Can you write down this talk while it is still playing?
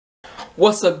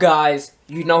What's up, guys?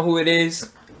 You know who it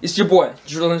is. It's your boy,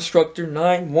 Drill Instructor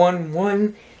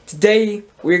 911. Today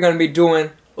we're gonna be doing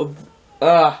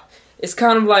it's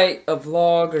kind of like a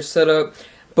vlog or setup,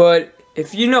 but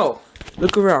if you know,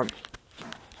 look around.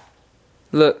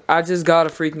 Look, I just got a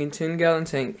freaking 10-gallon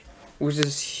tank, which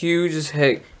is huge as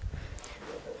heck.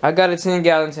 I got a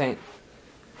 10-gallon tank.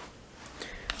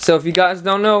 So if you guys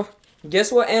don't know,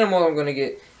 guess what animal I'm gonna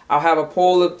get? I'll have a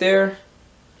pole up there.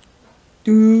 A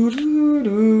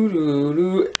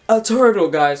turtle,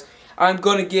 guys. I'm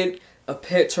gonna get a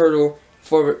pet turtle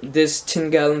for this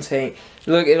 10-gallon tank.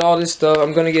 Look at all this stuff.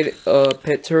 I'm gonna get a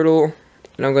pet turtle,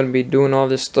 and I'm gonna be doing all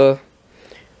this stuff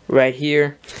right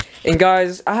here. And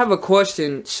guys, I have a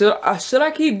question. Should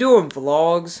I keep doing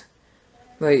vlogs?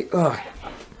 Like, I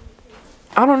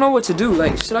don't know what to do.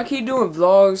 Like, should I keep doing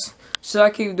vlogs? Should I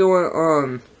keep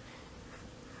doing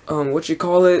what you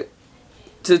call it?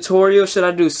 Tutorial? Should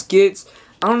I do skits?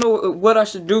 I don't know what I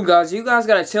should do, guys. You guys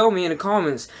gotta tell me in the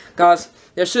comments, guys.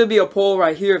 There should be a poll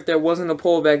right here. If there wasn't a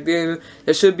poll back then,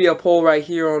 there should be a poll right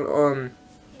here on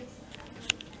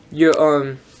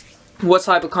your what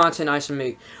type of content I should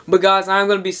make. But guys, I'm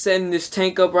gonna be setting this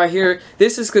tank up right here.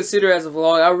 This is considered as a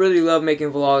vlog. I really love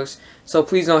making vlogs, so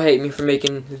please don't hate me for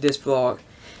making this vlog.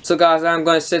 So guys, I'm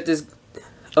gonna set this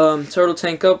turtle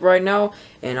tank up right now,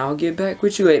 and I'll get back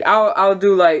with you later. I'll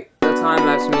do like a time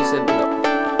lapse of me setting it up.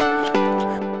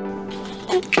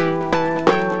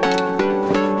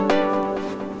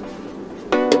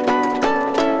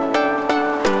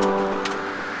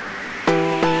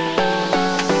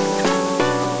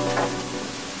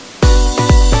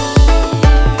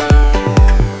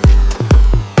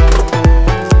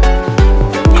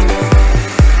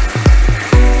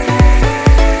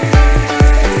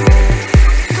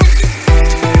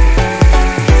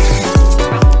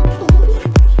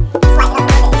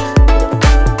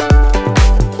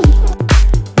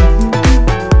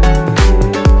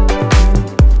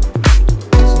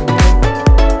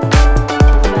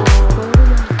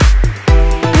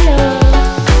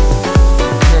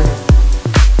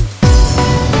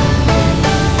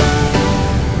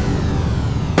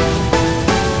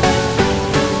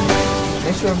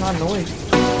 Sure, my noise.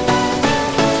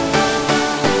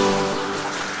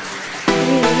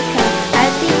 I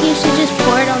think you should just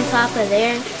pour it on top of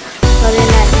there, so then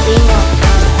that thing won't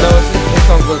come. No, it's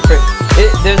gonna go crazy.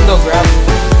 There's no gravity.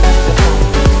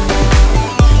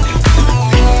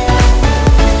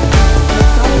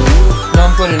 No,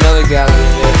 I'm putting another gallon in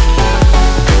there.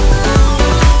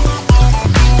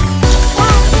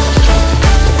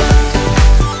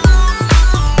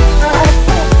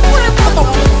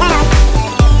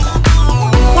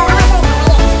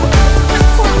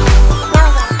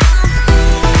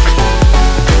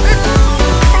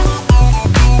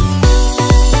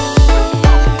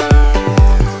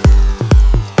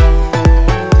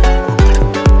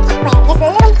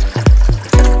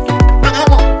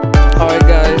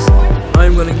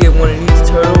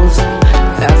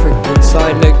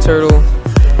 Turtle,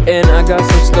 and I got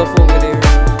some stuff over there,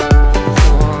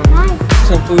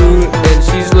 some food, and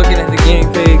she's looking at the guinea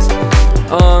pigs.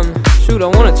 Shoot, I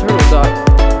want a turtle dog.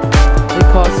 It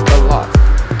costs a lot.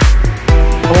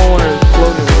 I want one of the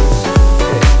floating ones.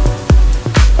 Okay.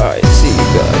 Alright, see you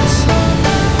guys.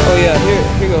 Oh yeah,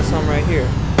 here goes some right here.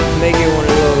 Make it one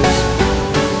of those.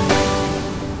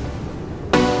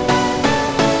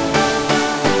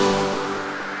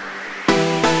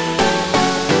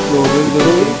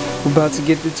 We're about to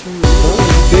get the turtle.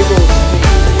 Big old snake.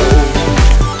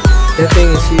 That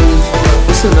thing is huge.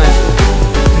 It's a nice one.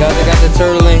 Guys, I got the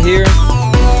turtle in here.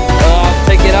 I'll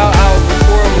take it out. I'll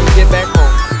record when we get back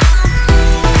home.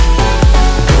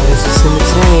 This is in the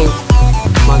tank.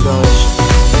 Oh my gosh.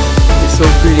 It's so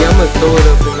pretty. I'm going to throw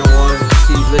it up in the water and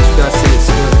see. Let you guys see it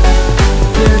swim.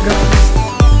 There it goes.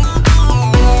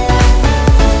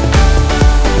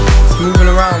 It's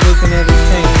moving around looking at its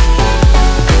tank.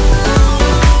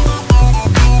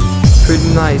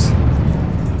 Pretty nice.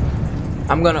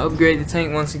 I'm gonna upgrade the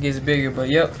tank once it gets bigger, but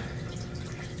yep.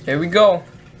 There we go.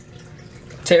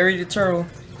 Terry the turtle.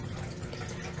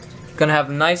 Gonna have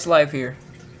a nice life here.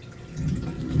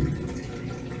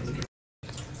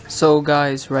 So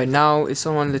guys, right now it's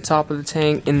on the top of the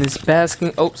tank in this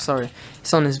basking. Oh, sorry.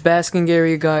 It's on this basking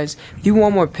area, guys. If you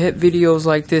want more pet videos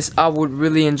like this, I would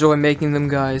really enjoy making them,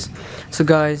 guys. So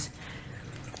guys,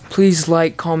 please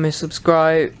like, comment,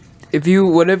 subscribe. If you,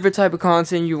 whatever type of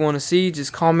content you want to see,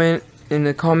 just comment in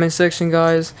the comment section,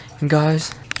 guys. And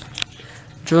guys,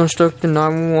 Drill Instructor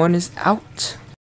 911 is out.